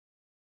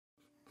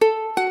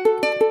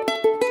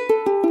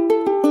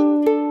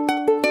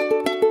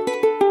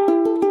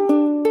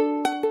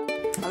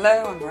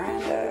Hello, I'm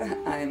Miranda.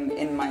 I'm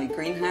in my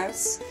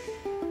greenhouse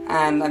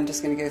and I'm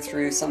just going to go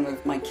through some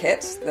of my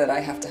kit that I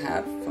have to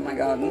have for my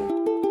garden.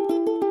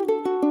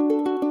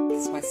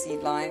 This is my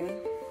seed line,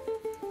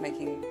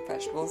 making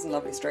vegetables in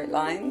lovely straight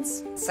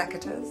lines.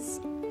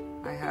 Secateurs,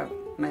 I have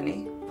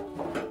many,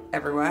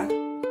 everywhere.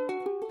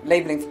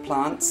 Labelling for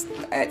plants,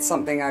 it's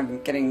something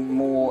I'm getting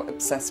more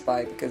obsessed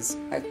by because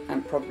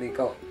I've probably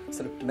got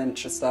sort of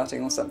dementia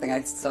starting or something. I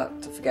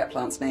start to forget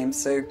plants'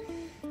 names, so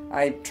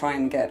I try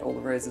and get all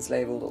the roses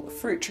labelled, all the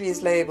fruit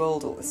trees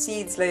labelled, all the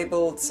seeds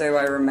labelled, so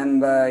I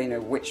remember, you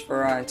know, which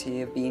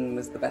variety of bean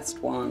was the best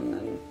one,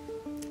 and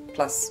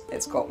plus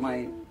it's got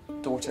my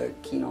daughter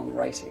keen on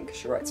writing because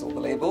she writes all the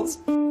labels.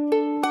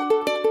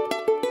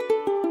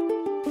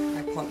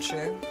 My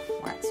poncho,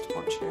 waxed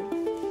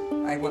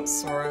poncho. I once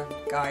saw a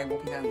guy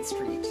walking down the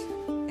street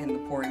in the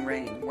pouring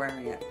rain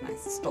wearing it, and I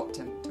stopped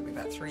him. It took me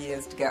about 3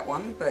 years to get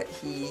one, but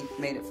he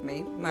made it for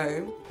me,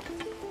 Mo.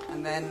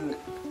 And then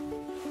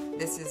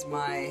this is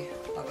my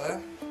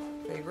other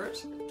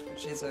favourite,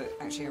 which is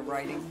actually a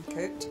riding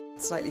coat. It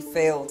slightly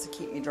failed to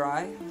keep me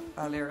dry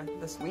earlier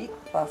this week,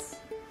 plus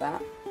that.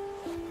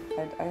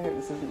 I hope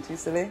this isn't too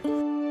silly.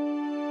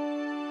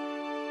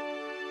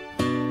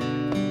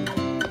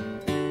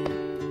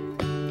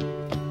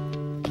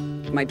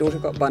 My daughter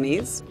got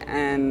bunnies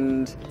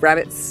and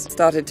rabbits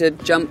started to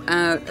jump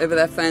out over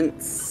their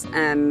fence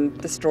and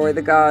destroy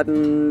the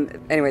garden.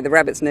 Anyway, the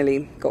rabbits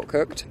nearly got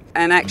cooked.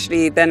 And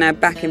actually they're now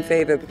back in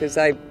favour because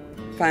I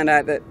found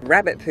out that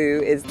rabbit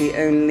poo is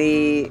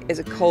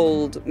a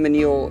cold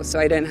manure, so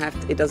it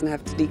doesn't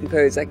have to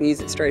decompose. I can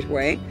use it straight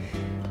away.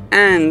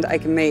 And I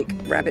can make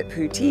rabbit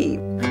poo tea.